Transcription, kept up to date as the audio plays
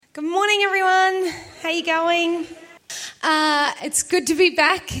Good morning, everyone. How you going? It's good to be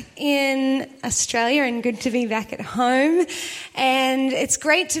back in Australia and good to be back at home. And it's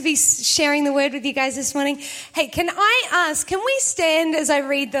great to be sharing the word with you guys this morning. Hey, can we stand as I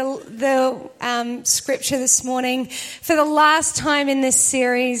read the scripture this morning? For the last time in this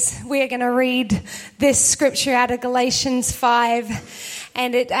series, we are going to read this scripture out of Galatians 5.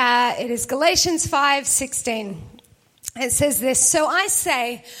 And it is Galatians 5:16. It says this: "So I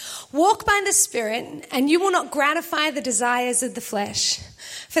say, walk by the Spirit, and you will not gratify the desires of the flesh.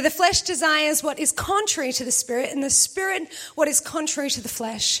 For the flesh desires what is contrary to the Spirit, and the Spirit what is contrary to the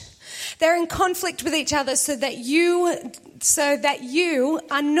flesh. They're in conflict with each other so that you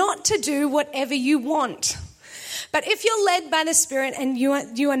are not to do whatever you want. But if you're led by the Spirit, and you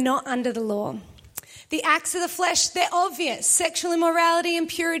are not under the law. The acts of the flesh, they're obvious: sexual immorality,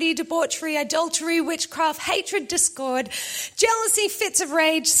 impurity, debauchery, adultery, witchcraft, hatred, discord, jealousy, fits of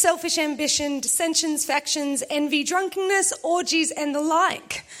rage, selfish ambition, dissensions, factions, envy, drunkenness, orgies, and the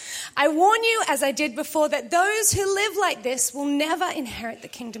like. I warn you, as I did before, that those who live like this will never inherit the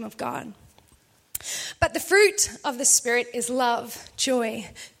kingdom of God. But the fruit of the Spirit is love, joy,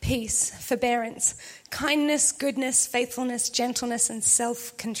 peace, forbearance, kindness, goodness, faithfulness, gentleness, and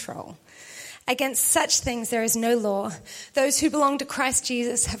self-control. Against such things there is no law. Those who belong to Christ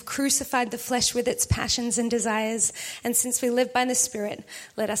Jesus have crucified the flesh with its passions and desires. And since we live by the Spirit,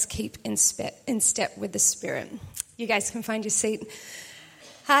 let us keep in step with the Spirit." You guys can find your seat.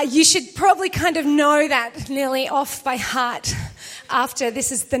 You should probably kind of know that nearly off by heart after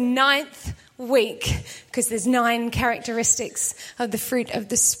this is the 9th week, because there's 9 characteristics of the fruit of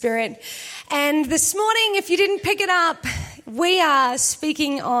the Spirit. And this morning, if you didn't pick it up, we are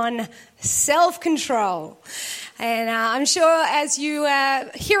speaking on self-control. And I'm sure as you are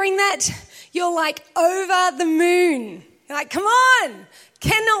hearing that, you're like over the moon. You're like, come on,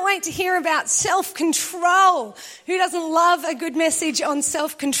 cannot wait to hear about self-control. Who doesn't love a good message on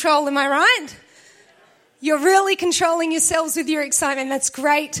self-control, am I right? You're really controlling yourselves with your excitement. That's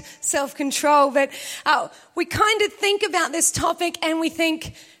great, self-control. But we kind of think about this topic and we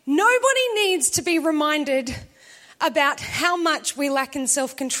think nobody needs to be reminded about how much we lack in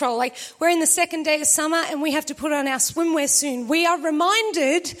self-control. Like, we're in the second day of summer and we have to put on our swimwear soon. We are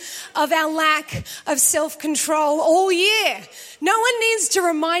reminded of our lack of self-control all year. No one needs to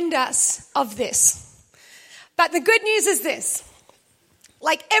remind us of this. But the good news is this: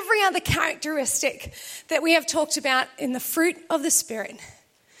 like every other characteristic that we have talked about in the fruit of the Spirit,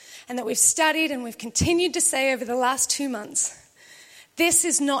 and that we've studied and we've continued to say over the last 2 months, this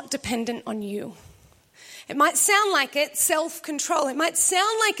is not dependent on you. It might sound like it's self-control. It might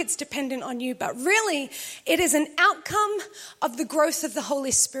sound like it's dependent on you, but really it is an outcome of the growth of the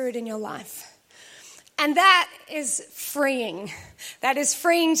Holy Spirit in your life. And that is freeing. That is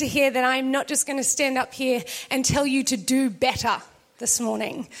freeing to hear that I'm not just going to stand up here and tell you to do better this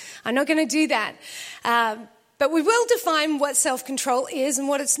morning. I'm not going to do that. But we will define what self-control is and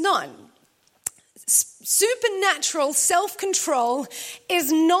what it's not. Supernatural self-control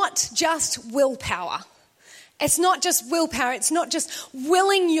is not just willpower. It's not just willpower. It's not just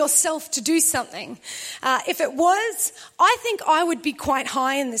willing yourself to do something. If it was, I think I would be quite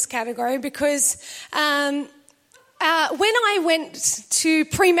high in this category, because when I went to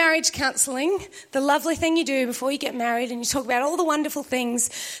pre-marriage counselling, the lovely thing you do before you get married, and you talk about all the wonderful things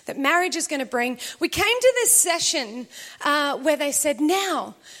that marriage is going to bring, we came to this session where they said,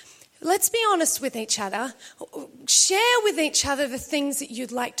 now, let's be honest with each other. Share with each other the things that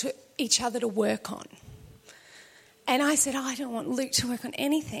you'd like each other to work on. And I said, I don't want Luke to work on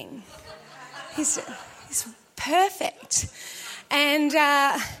anything. He's perfect. And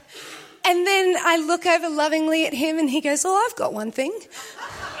then I look over lovingly at him and he goes, oh, I've got one thing.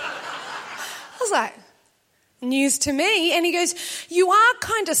 I was like, news to me. And he goes, you are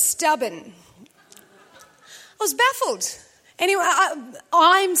kind of stubborn. I was baffled. Anyway,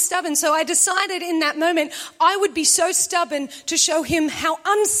 I'm stubborn, so I decided in that moment I would be so stubborn to show him how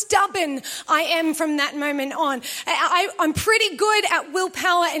unstubborn I am from that moment on. I'm pretty good at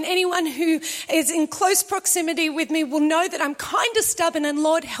willpower, and anyone who is in close proximity with me will know that I'm kind of stubborn, and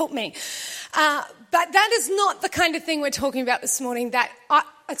Lord help me. But that is not the kind of thing we're talking about this morning, that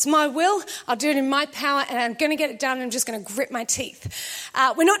it's my will, I'll do it in my power, and I'm going to get it done, and I'm just going to grit my teeth.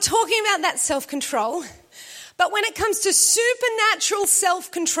 We're not talking about that self-control. But when it comes to supernatural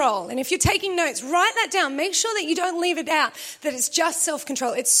self-control, and if you're taking notes, write that down. Make sure that you don't leave it out, that it's just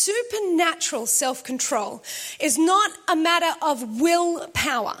self-control. It's supernatural self-control. It's not a matter of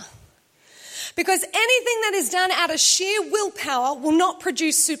willpower. Because anything that is done out of sheer willpower will not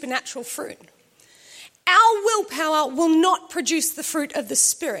produce supernatural fruit. Our willpower will not produce the fruit of the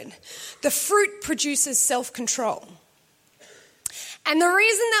Spirit. The fruit produces self-control. And the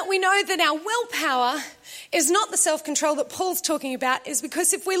reason that we know that our willpower is not the self-control that Paul's talking about is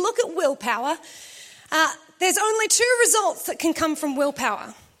because if we look at willpower, there's only two results that can come from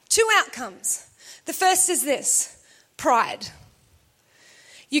willpower. Two outcomes. The first is this: pride.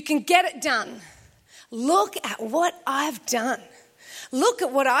 You can get it done. Look at what I've done. Look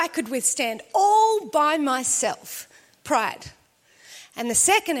at what I could withstand all by myself. Pride. And the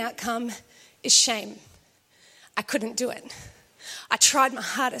second outcome is shame. I couldn't do it. I tried my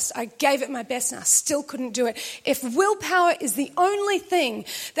hardest. I gave it my best and I still couldn't do it. If willpower is the only thing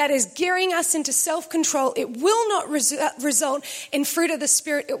that is gearing us into self-control, it will not result in fruit of the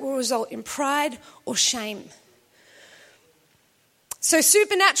Spirit. It will result in pride or shame. So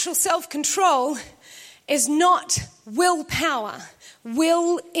supernatural self-control is not willpower,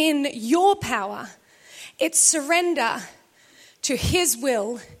 will in your power. It's surrender to His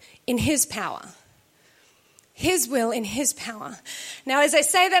will in His power. His will in His power. Now, as I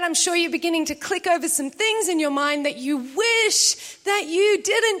say that, I'm sure you're beginning to click over some things in your mind that you wish that you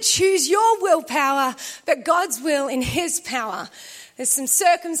didn't choose your willpower, but God's will in His power. There's some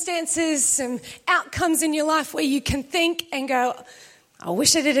circumstances, some outcomes in your life where you can think and go, I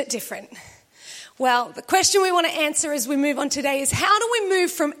wish I did it different. Well, the question we want to answer as we move on today is, how do we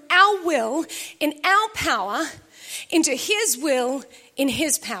move from our will in our power into His will in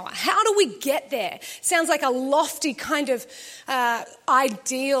His power? How do we get there? Sounds like a lofty kind of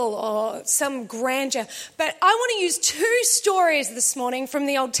ideal or some grandeur. But I want to use two stories this morning from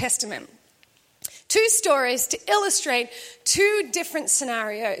the Old Testament. Two stories to illustrate two different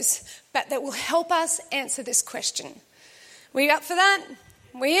scenarios, but that will help us answer this question. We up for that?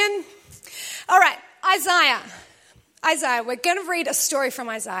 We in? All right, Isaiah, we're going to read a story from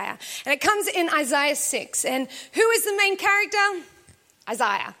Isaiah. And it comes in Isaiah 6. And who is the main character?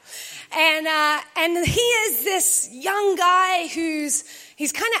 Isaiah. And he is this young guy he's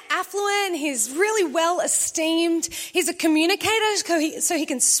kind of affluent. He's really well esteemed. He's a communicator, so he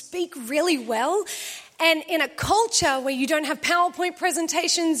can speak really well. And in a culture where you don't have PowerPoint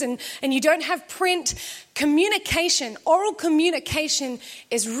presentations and you don't have print, oral communication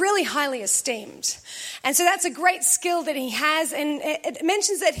is really highly esteemed. And so that's a great skill that he has. And it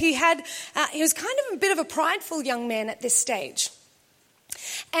mentions that he was kind of a bit of a prideful young man at this stage.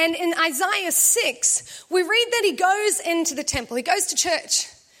 And in Isaiah 6, we read that he goes into the temple, he goes to church,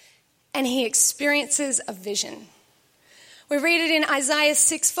 and he experiences a vision. We read it in Isaiah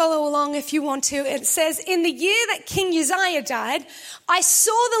 6, follow along if you want to. It says, in the year that King Uzziah died, I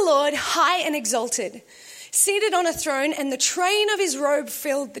saw the Lord high and exalted, seated on a throne, and the train of his robe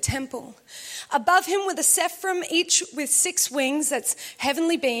filled the temple. Above him were the seraphim, each with 6 wings, that's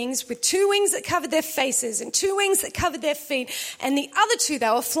heavenly beings, with 2 wings that covered their faces and 2 wings that covered their feet, and the other 2 they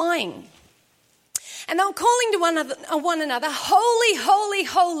were flying. And they were calling to one another, holy, holy,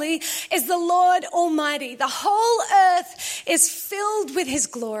 holy is the Lord Almighty. The whole earth is filled with His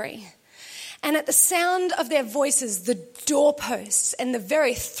glory. And at the sound of their voices, the doorposts and the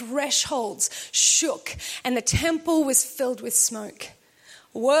very thresholds shook, and the temple was filled with smoke.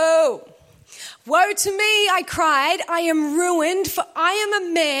 Whoa! Woe to me, I cried, I am ruined, for I am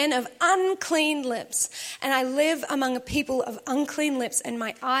a man of unclean lips, and I live among a people of unclean lips, and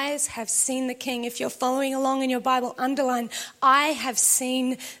my eyes have seen the King. If you're following along in your Bible, underline, I have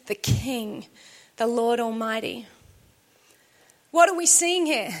seen the King, the Lord Almighty. What are we seeing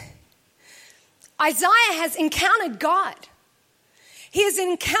here? Isaiah has encountered God. He has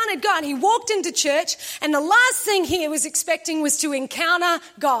encountered God. He walked into church, and the last thing he was expecting was to encounter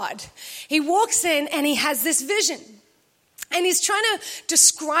God. He walks in and he has this vision. And he's trying to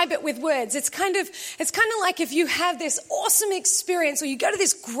describe it with words. It's kind of like if you have this awesome experience or you go to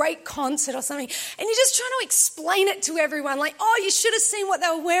this great concert or something and you're just trying to explain it to everyone. Like, oh, you should have seen what they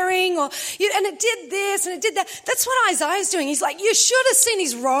were wearing and it did this and it did that. That's what Isaiah's doing. He's like, you should have seen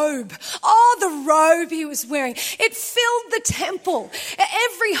his robe. Oh, the robe he was wearing. It filled the temple.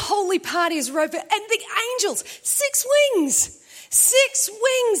 Every holy part of his robe. And the angels, 6 wings. 6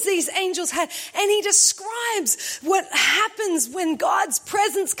 wings these angels had. And he describes what happens when God's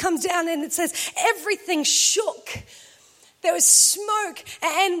presence comes down, and it says everything shook. There was smoke.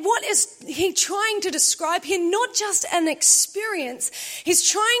 And what is he trying to describe here? Not just an experience. He's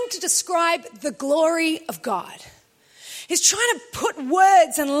trying to describe the glory of God. He's trying to put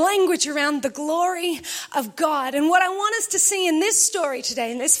words and language around the glory of God. And what I want us to see in this story today,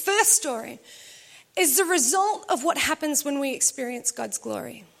 in this first story, is the result of what happens when we experience God's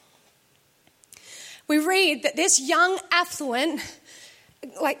glory. We read that this young, affluent,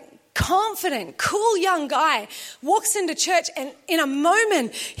 like confident, cool young guy walks into church, and in a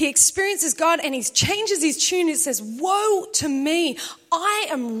moment he experiences God and he changes his tune. It says, woe to me, I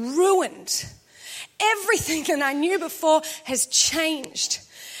am ruined. Everything that I knew before has changed.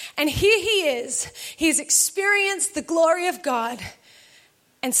 And here he is. He has experienced the glory of God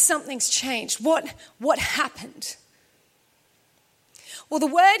and something's changed. What happened? Well, the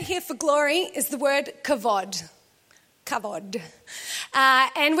word here for glory is the word kavod. Kavod.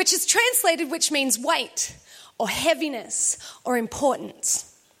 And which is translated, which means weight or heaviness or importance.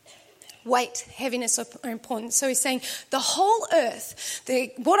 Weight, heaviness, or importance. So he's saying the whole earth,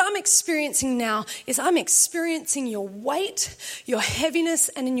 what I'm experiencing now is I'm experiencing your weight, your heaviness,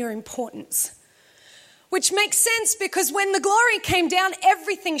 and in your importance. Which makes sense because when the glory came down,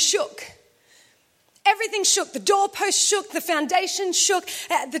 everything shook. Everything shook. The doorpost shook. The foundation shook.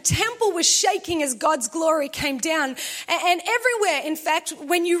 The temple was shaking as God's glory came down. And everywhere, in fact,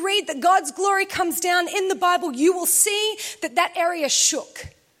 when you read that God's glory comes down in the Bible, you will see that area shook.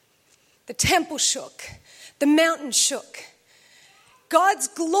 The temple shook. The mountain shook. God's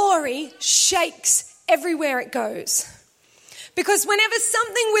glory shakes everywhere it goes. Because whenever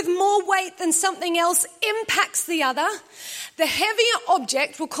something with more weight than something else impacts the other, the heavier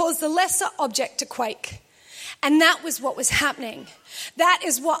object will cause the lesser object to quake. And that was what was happening. That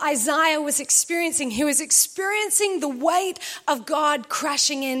is what Isaiah was experiencing. He was experiencing the weight of God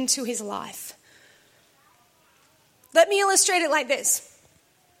crashing into his life. Let me illustrate it like this.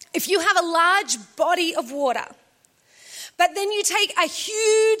 If you have a large body of water, but then you take a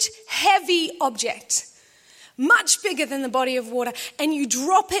huge, heavy object, much bigger than the body of water, and you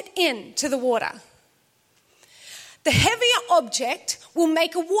drop it into the water, the heavier object will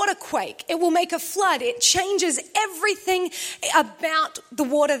make a water quake. It will make a flood. It changes everything about the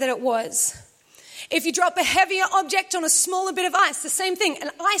water that it was. If you drop a heavier object on a smaller bit of ice, the same thing, an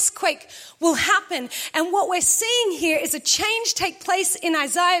ice quake will happen. And what we're seeing here is a change take place in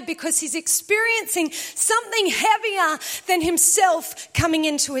Isaiah because he's experiencing something heavier than himself coming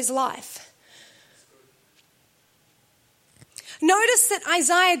into his life. Notice that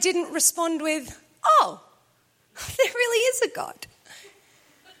Isaiah didn't respond with, oh, there really is a God.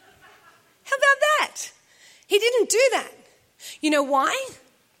 How about that? He didn't do that. You know why?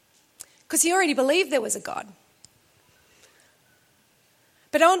 Because he already believed there was a God.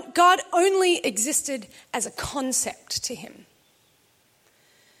 But God only existed as a concept to him.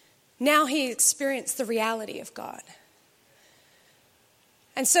 Now he experienced the reality of God.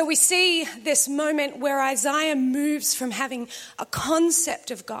 And so we see this moment where Isaiah moves from having a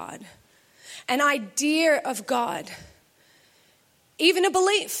concept of God, an idea of God, even a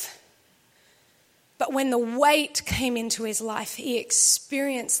belief. But when the weight came into his life, he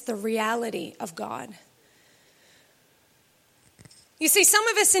experienced the reality of God. You see, some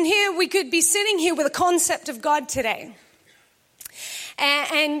of us in here, we could be sitting here with a concept of God today.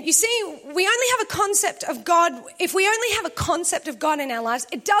 And you see, we only have a concept of God. If we only have a concept of God in our lives,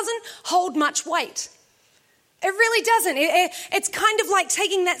 it doesn't hold much weight. It really doesn't. It's kind of like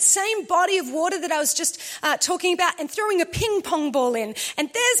taking that same body of water that I was just talking about and throwing a ping pong ball in. And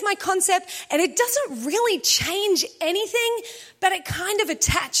there's my concept, and it doesn't really change anything, but it kind of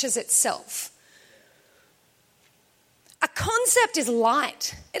attaches itself. A concept is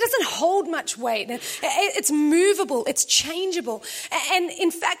light. It doesn't hold much weight. It's movable. It's changeable. And in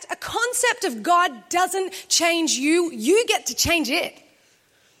fact, a concept of God doesn't change you. You get to change it.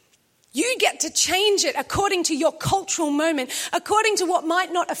 You get to change it according to your cultural moment, according to what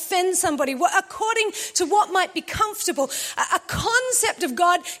might not offend somebody, according to what might be comfortable. A concept of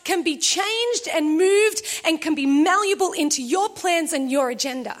God can be changed and moved and can be malleable into your plans and your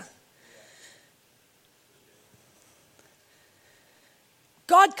agenda.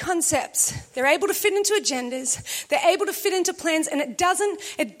 God concepts, they're able to fit into agendas, they're able to fit into plans, and it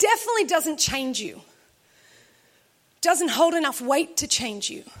definitely doesn't change you. It doesn't hold enough weight to change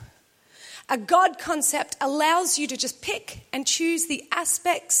you. A God concept allows you to just pick and choose the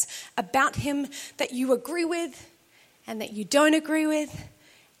aspects about him that you agree with and that you don't agree with,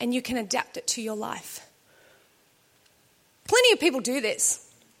 and you can adapt it to your life. Plenty of people do this.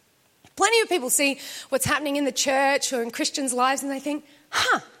 Plenty of people see what's happening in the church or in Christians' lives and they think,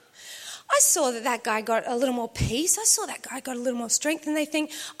 I saw that guy got a little more peace. I saw that guy got a little more strength. And they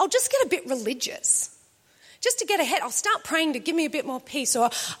think, I'll just get a bit religious. Just to get ahead, I'll start praying to give me a bit more peace, or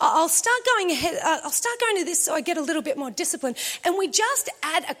I'll start going ahead, I'll start going to this so I get a little bit more discipline. And we just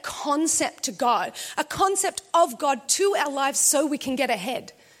add a concept to God, a concept of God to our lives so we can get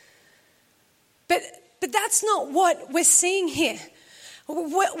ahead. But that's not what we're seeing here.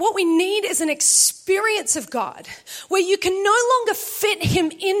 What we need is an experience of God where you can no longer fit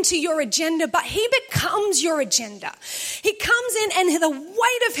him into your agenda, but he becomes your agenda. He comes in and the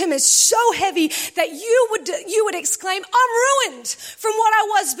weight of him is so heavy that you would exclaim, I'm ruined from what I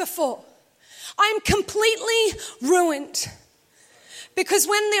was before. I'm completely ruined. Because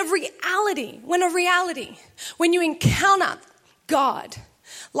when you encounter God,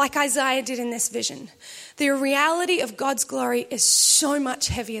 like Isaiah did in this vision, the reality of God's glory is so much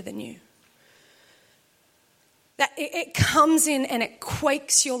heavier than you. That it comes in and it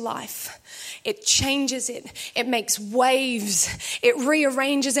quakes your life. It changes it. It makes waves. It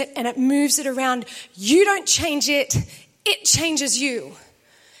rearranges it and it moves it around. You don't change it. It changes you.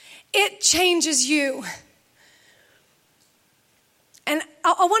 It changes you. And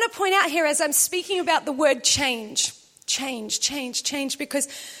I want to point out here as I'm speaking about the word change, because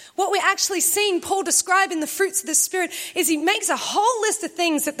what we're actually seeing Paul describe in the fruits of the Spirit is he makes a whole list of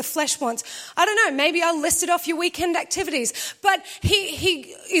things that the flesh wants. I don't know, maybe I'll list it off your weekend activities, but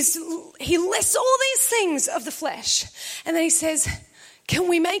he lists all these things of the flesh. And then he says, can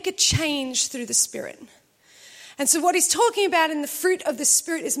we make a change through the Spirit? And so what he's talking about in the fruit of the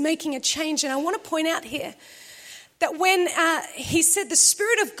Spirit is making a change. And I want to point out here that when he said the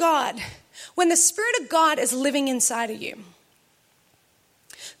Spirit of God, when the Spirit of God is living inside of you,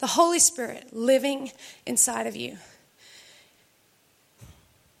 the Holy Spirit living inside of you,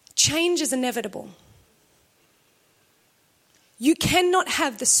 change is inevitable. You cannot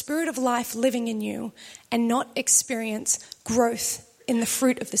have the Spirit of life living in you and not experience growth in the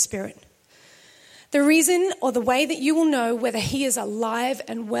fruit of the Spirit. The reason or the way that you will know whether he is alive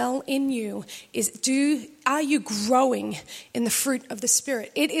and well in you is are you growing in the fruit of the Spirit?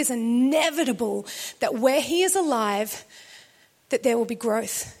 It is inevitable that where he is alive, that there will be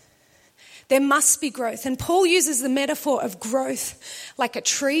growth. There must be growth. And Paul uses the metaphor of growth like a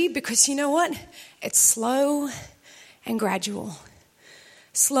tree because you know what? It's slow and gradual.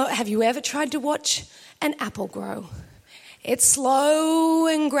 Slow. Have you ever tried to watch an apple grow? It's slow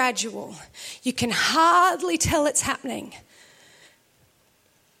and gradual. You can hardly tell it's happening.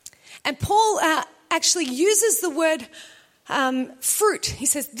 And Paul actually uses the word fruit. He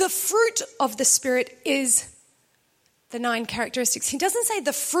says the fruit of the Spirit is the 9 characteristics. He doesn't say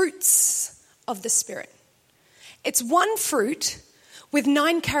the fruits of the Spirit. It's one fruit with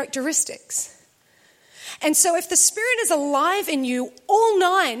 9 characteristics. And so if the Spirit is alive in you, all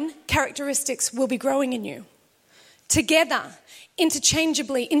 9 characteristics will be growing in you. Together,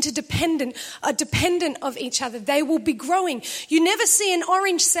 interchangeably, dependent of each other. They will be growing. You never see an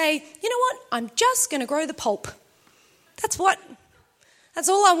orange say, you know what, I'm just going to grow the pulp. That's all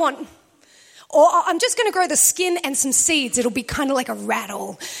I want. Or I'm just going to grow the skin and some seeds. It'll be kind of like a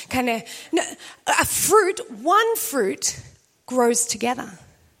rattle. One fruit grows together.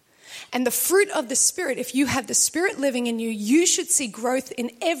 And the fruit of the Spirit, if you have the Spirit living in you, you should see growth in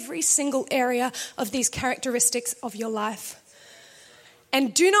every single area of these characteristics of your life.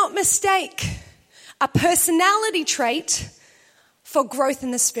 And do not mistake a personality trait for growth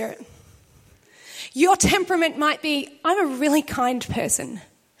in the Spirit. Your temperament might be, I'm a really kind person.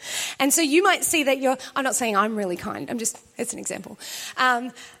 And so you might see that I'm not saying I'm really kind, it's an example.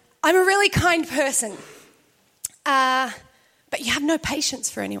 I'm a really kind person, but you have no patience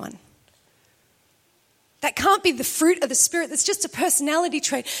for anyone. That can't be the fruit of the Spirit. That's just a personality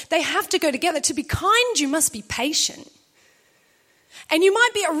trait. They have to go together. To be kind, you must be patient. And you might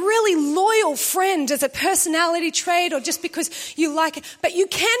be a really loyal friend as a personality trait or just because you like it, but you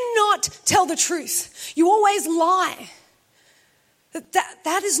cannot tell the truth. You always lie.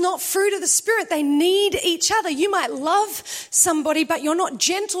 That is not fruit of the Spirit. They need each other. You might love somebody, but you're not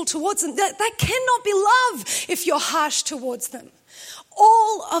gentle towards them. That cannot be love if you're harsh towards them.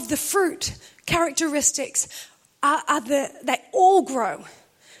 All of the fruit characteristics they all grow.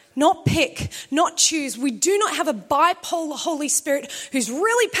 Not pick, not choose. We do not have a bipolar Holy Spirit who's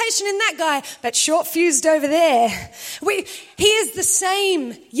really patient in that guy, but short-fused over there. He is the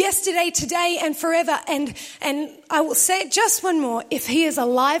same yesterday, today, and forever. And I will say it just one more. If he is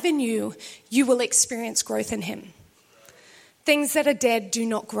alive in you, you will experience growth in him. Things that are dead do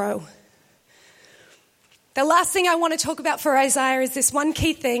not grow. The last thing I want to talk about for Isaiah is this one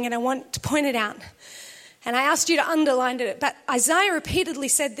key thing, and I want to point it out. And I asked you to underline it, but Isaiah repeatedly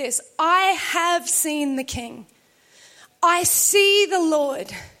said this, I have seen the King. I see the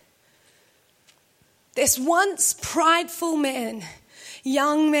Lord. This once prideful man,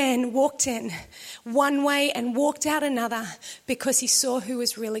 young man, walked in one way and walked out another because he saw who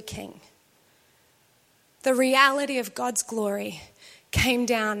was really king. The reality of God's glory came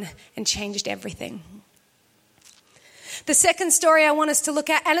down and changed everything. The second story I want us to look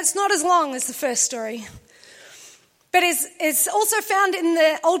at, and it's not as long as the first story, but is also found in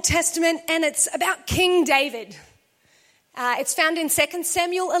the Old Testament, and it's about King David. It's found in 2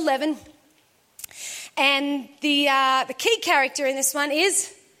 Samuel 11, and the key character in this one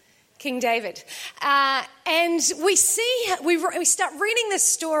is King David. And we start reading this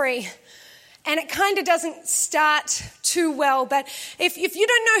story, and it kind of doesn't start too well. But if you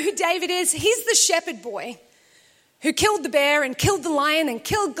don't know who David is, he's the shepherd boy who killed the bear and killed the lion and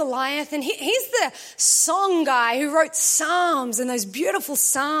killed Goliath. And he's the song guy who wrote psalms and those beautiful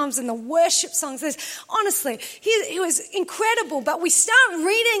psalms and the worship songs. Honestly, he was incredible. But we start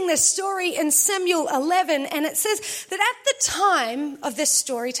reading this story in Samuel 11, and it says that at the time of this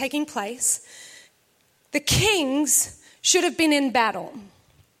story taking place, the kings should have been in battle.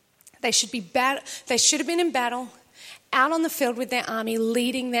 They should have been in battle, out on the field with their army,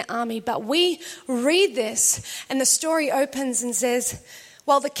 leading their army. But we read this, and the story opens and says,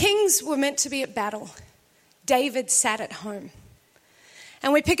 while the kings were meant to be at battle, David sat at home.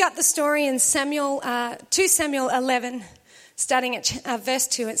 And we pick up the story in 2 Samuel 11, starting at verse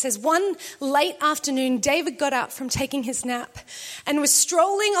 2. It says, one late afternoon, David got up from taking his nap and was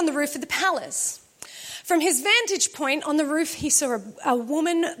strolling on the roof of the palace. From his vantage point on the roof, he saw a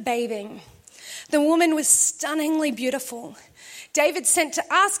woman bathing. The woman was stunningly beautiful. David sent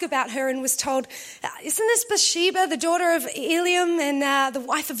to ask about her and was told, isn't this Bathsheba, the daughter of Eliam and the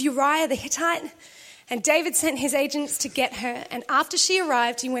wife of Uriah the Hittite? And David sent his agents to get her, and after she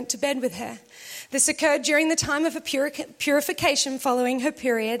arrived, he went to bed with her. This occurred during the time of her purification following her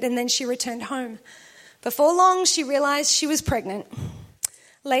period, and then she returned home. Before long, she realized she was pregnant.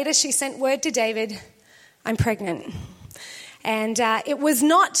 Later, she sent word to David, I'm pregnant. And it was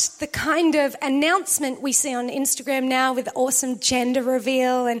not the kind of announcement we see on Instagram now with awesome gender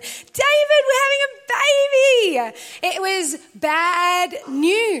reveal and David, we're having a baby. It was bad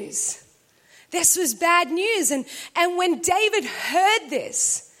news. This was bad news. And when David heard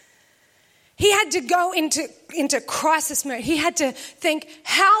this, he had to go into crisis mode. He had to think,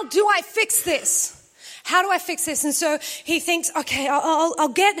 how do I fix this? How do I fix this? And so he thinks, okay, I'll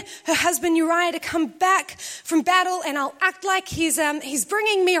get her husband Uriah to come back from battle, and I'll act like he's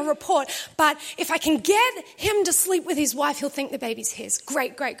bringing me a report. But if I can get him to sleep with his wife, he'll think the baby's his.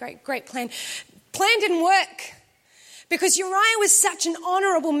 Great plan. Plan didn't work because Uriah was such an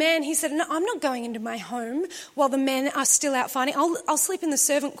honorable man. He said, no, I'm not going into my home while the men are still out fighting. I'll sleep in the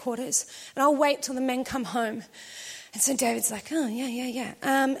servant quarters, and I'll wait till the men come home. And so David's like, oh, yeah.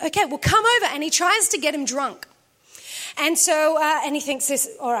 Okay, well, come over. And he tries to get him drunk. And so, and he thinks, this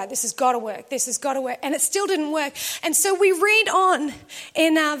has got to work. And it still didn't work. And so we read on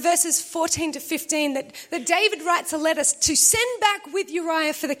in verses 14 to 15 that David writes a letter to send back with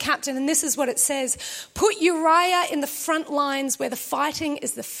Uriah for the captain. And this is what it says. Put Uriah in the front lines where the fighting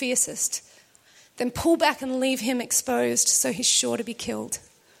is the fiercest. Then pull back and leave him exposed so he's sure to be killed.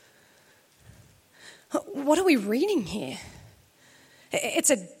 What are we reading here? It's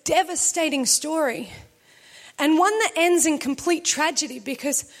a devastating story, and one that ends in complete tragedy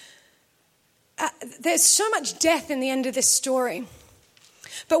because there's so much death in the end of this story.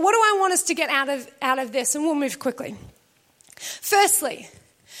 But what do I want us to get out of this? And we'll move quickly. Firstly,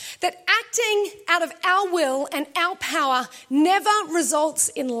 that acting out of our will and our power never results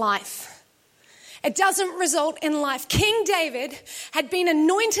in life. It doesn't result in life. King David had been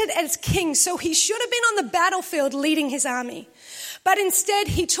anointed as king, so he should have been on the battlefield leading his army. But instead,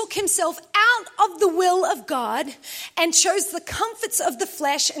 he took himself out of the will of God and chose the comforts of the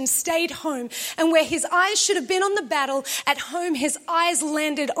flesh and stayed home. And where his eyes should have been on the battle, at home his eyes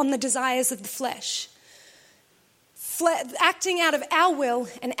landed on the desires of the flesh. Acting out of our will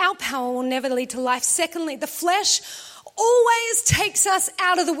and our power will never lead to life. Secondly, the flesh always takes us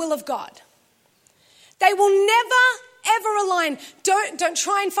out of the will of God. They will never, ever align. Don't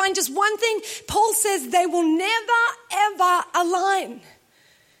try and find just one thing. Paul says they will never, ever align.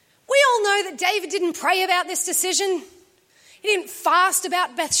 We all know that David didn't pray about this decision. He didn't fast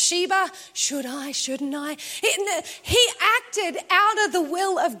about Bathsheba. Should I, shouldn't I? He acted out of the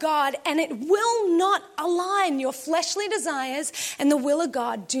will of God, and it will not align. Your fleshly desires and the will of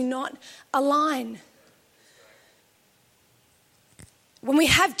God do not align. When we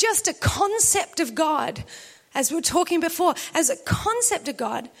have just a concept of God, as we were talking before, as a concept of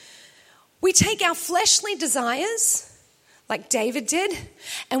God, we take our fleshly desires, like David did,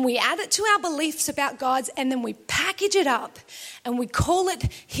 and we add it to our beliefs about God's, and then we package it up and we call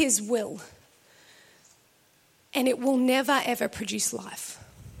it his will. And it will never, ever produce life.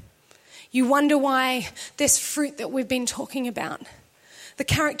 You wonder why this fruit that we've been talking about, the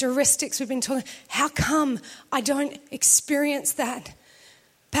characteristics we've been talking. How come I don't experience that?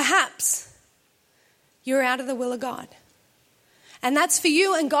 Perhaps you're out of the will of God. And that's for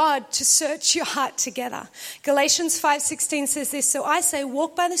you and God to search your heart together. Galatians 5:16 says this, so I say,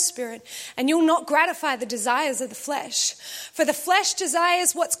 walk by the Spirit, and you'll not gratify the desires of the flesh. For the flesh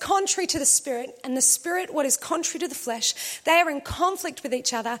desires what's contrary to the Spirit, and the Spirit what is contrary to the flesh. They are in conflict with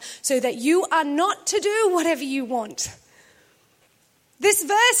each other, so that you are not to do whatever you want. This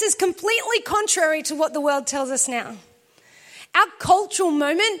verse is completely contrary to what the world tells us now. Our cultural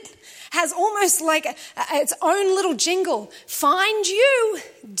moment has almost like its own little jingle. Find you,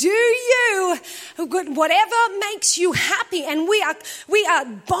 do you, whatever makes you happy. And we are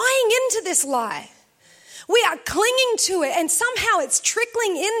buying into this lie. We are clinging to it, and somehow it's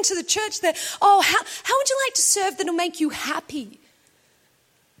trickling into the church that, how would you like to serve that'll make you happy?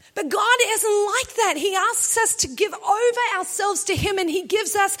 But God isn't like that. He asks us to give over ourselves to Him, and He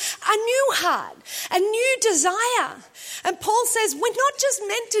gives us a new heart, a new desire. And Paul says we're not just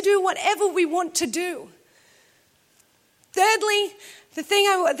meant to do whatever we want to do. Thirdly, the thing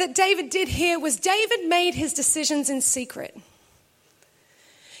that David did here was David made his decisions in secret.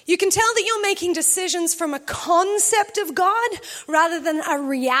 You can tell that you're making decisions from a concept of God rather than a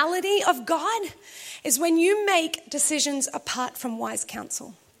reality of God is when you make decisions apart from wise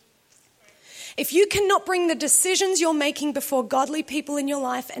counsel. If you cannot bring the decisions you're making before godly people in your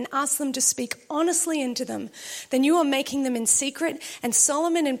life and ask them to speak honestly into them, then you are making them in secret. And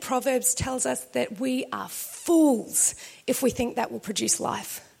Solomon in Proverbs tells us that we are fools if we think that will produce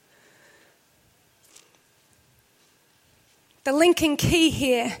life. The linking key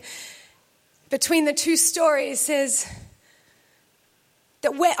here between the two stories says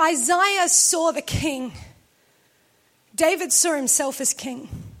that where Isaiah saw the king, David saw himself as king.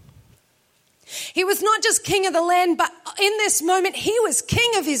 He was not just king of the land, but in this moment, he was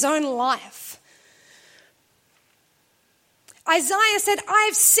king of his own life. Isaiah said, I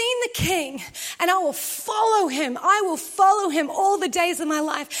have seen the king and I will follow him. I will follow him all the days of my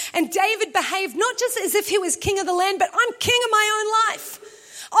life. And David behaved not just as if he was king of the land, but I'm king of my own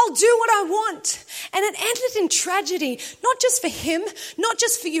life. I'll do what I want. And it ended in tragedy, not just for him, not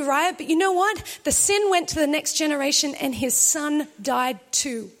just for Uriah, but you know what? The sin went to the next generation and his son died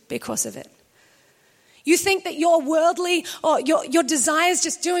too because of it. You think that your worldly or your desires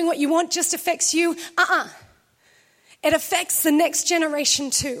just doing what you want just affects you? It affects the next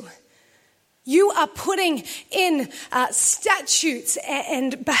generation too. You are putting in statutes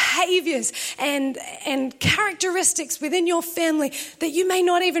and behaviors and characteristics within your family that you may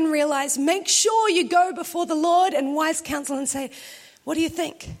not even realize. Make sure you go before the Lord and wise counsel and say, what do you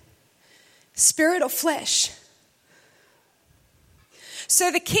think? Spirit or flesh? So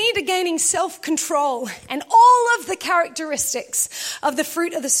the key to gaining self-control and all of the characteristics of the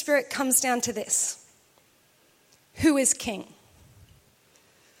fruit of the Spirit comes down to this. Who is king?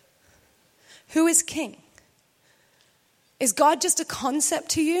 Who is king? Is God just a concept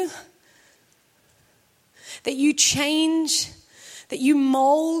to you? That you change, that you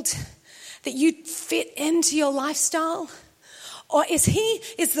mold, that you fit into your lifestyle? Or is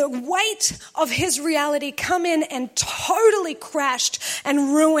the weight of his reality come in and totally crashed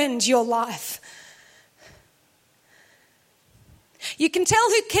and ruined your life? You can tell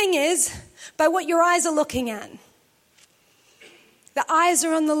who king is by what your eyes are looking at. The eyes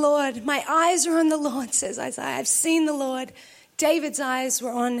are on the Lord. My eyes are on the Lord, says Isaiah. I've seen the Lord. David's eyes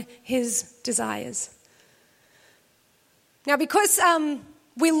were on his desires. Now, because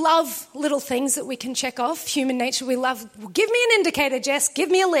we love little things that we can check off. Human nature, we love, give me an indicator, Jess. Give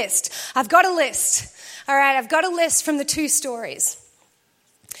me a list. I've got a list. All right, I've got a list from the two stories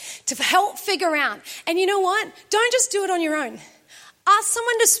to help figure out. And you know what? Don't just do it on your own. Ask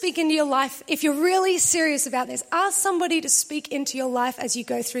someone to speak into your life. If you're really serious about this, ask somebody to speak into your life as you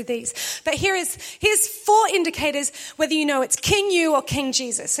go through these. But here's 4 indicators whether you know it's King you or King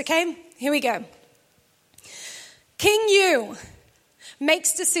Jesus, okay? Here we go. King you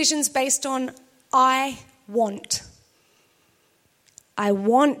makes decisions based on I want. I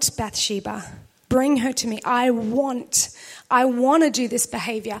want Bathsheba. Bring her to me. I want to do this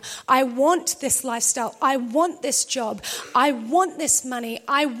behavior. I want this lifestyle. I want this job. I want this money.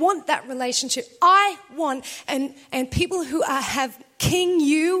 I want that relationship. I want, and people who have King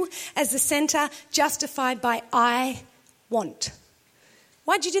you as the center justified by I want.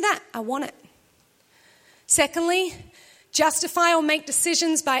 Why'd you do that? I want it. Secondly, justify or make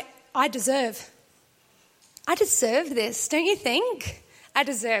decisions by I deserve. I deserve this, don't you think? I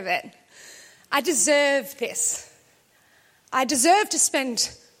deserve it. I deserve this. I deserve to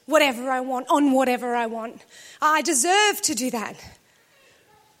spend whatever I want on whatever I want. I deserve to do that.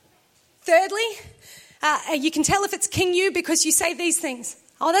 Thirdly, you can tell if it's King you because you say these things.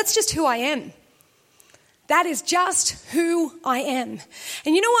 Oh, that's just who I am. That is just who I am.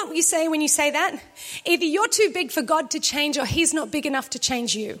 And you know what you say when you say that? Either you're too big for God to change or he's not big enough to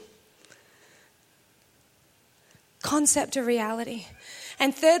change you. Concept of reality.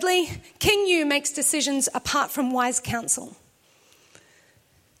 And thirdly, King you makes decisions apart from wise counsel.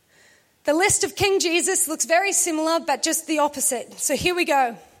 The list of King Jesus looks very similar, but just the opposite. So here we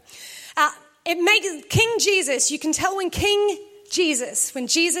go. It makes King Jesus, you can tell when Jesus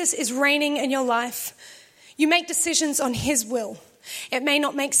is reigning in your life, you make decisions on his will. It may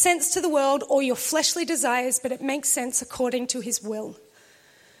not make sense to the world or your fleshly desires, but it makes sense according to his will.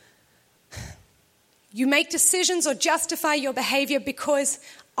 You make decisions or justify your behavior because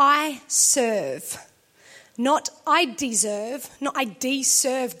I serve. Not I deserve, not I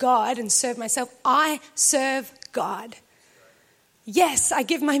deserve God and serve myself. I serve God. Yes, I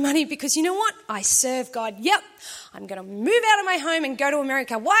give my money because you know what? I serve God. Yep, I'm going to move out of my home and go to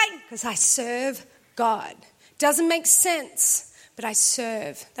America. Why? Because I serve God. Doesn't make sense, but I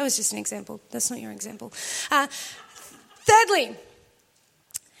serve. That was just an example. That's not your example. Thirdly,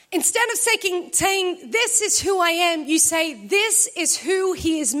 instead of saying, this is who I am, you say, this is who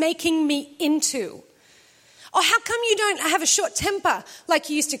he is making me into. Or how come you don't have a short temper like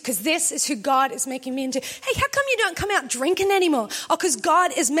you used to? Because this is who God is making me into. Hey, how come you don't come out drinking anymore? Oh, because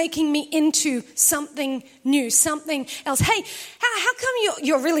God is making me into something new, something else. Hey, how come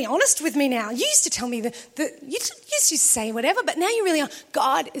you're really honest with me now? You used to tell me that you used to say whatever, but now you really are.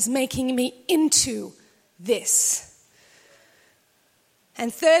 God is making me into this.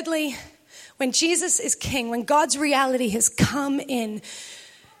 And thirdly, when Jesus is king, when God's reality has come in,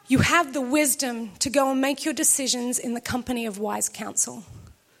 you have the wisdom to go and make your decisions in the company of wise counsel.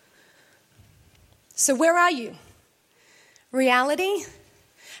 So where are you? Reality?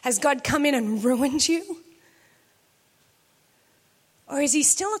 Has God come in and ruined you? Or is he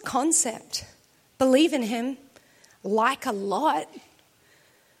still a concept? Believe in him, like a lot,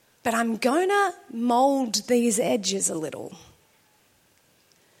 but I'm going to mold these edges a little.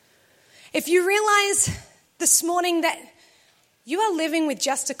 If you realize this morning that you are living with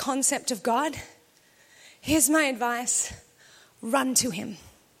just a concept of God, here's my advice. Run to him.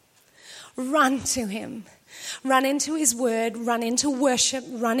 Run to him. Run into his word. Run into worship.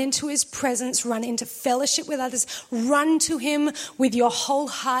 Run into his presence. Run into fellowship with others. Run to him with your whole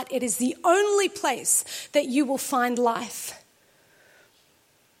heart. It is the only place that you will find life.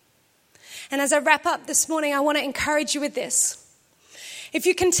 And as I wrap up this morning, I want to encourage you with this. If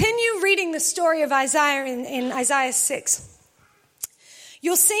you continue reading the story of Isaiah in Isaiah 6,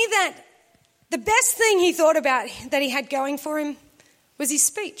 you'll see that the best thing he thought about that he had going for him was his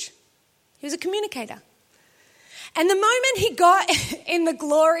speech. He was a communicator. And the moment he got in the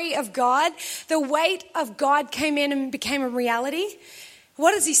glory of God, the weight of God came in and became a reality.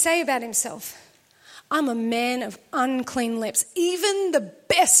 What does he say about himself? I'm a man of unclean lips. Even the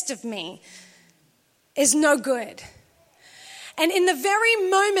best of me is no good. And in the very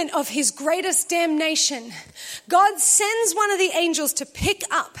moment of his greatest damnation, God sends one of the angels to pick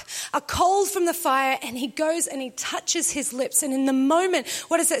up a coal from the fire, and he goes and he touches his lips. And in the moment,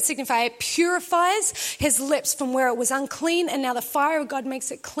 what does that signify? It purifies his lips from where it was unclean, and now the fire of God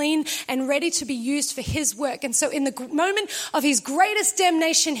makes it clean and ready to be used for his work. And so in the moment of his greatest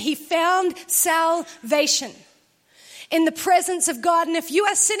damnation, he found salvation in the presence of God. And if you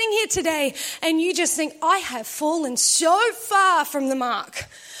are sitting here today and you just think, I have fallen so far from the mark,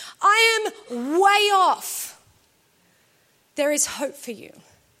 I am way off, there is hope for you.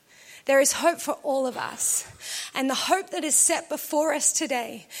 There is hope for all of us. And the hope that is set before us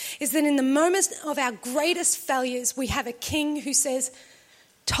today is that in the moments of our greatest failures, we have a king who says,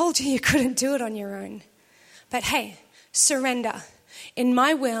 told you couldn't do it on your own. But hey, surrender. In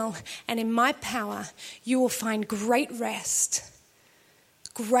my will and in my power, you will find great rest,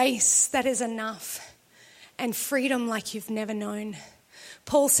 grace that is enough, and freedom like you've never known.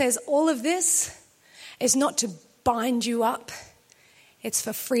 Paul says all of this is not to bind you up. It's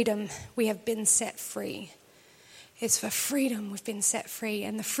for freedom. We have been set free. It's for freedom we've been set free.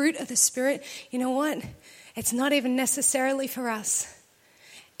 And the fruit of the Spirit, you know what? It's not even necessarily for us.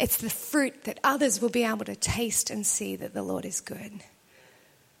 It's the fruit that others will be able to taste and see that the Lord is good.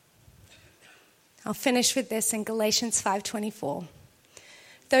 I'll finish with this in Galatians 5:24.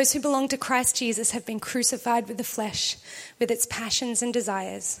 Those who belong to Christ Jesus have been crucified with the flesh, with its passions and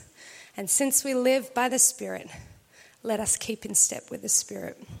desires. And since we live by the Spirit, let us keep in step with the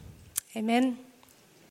Spirit. Amen.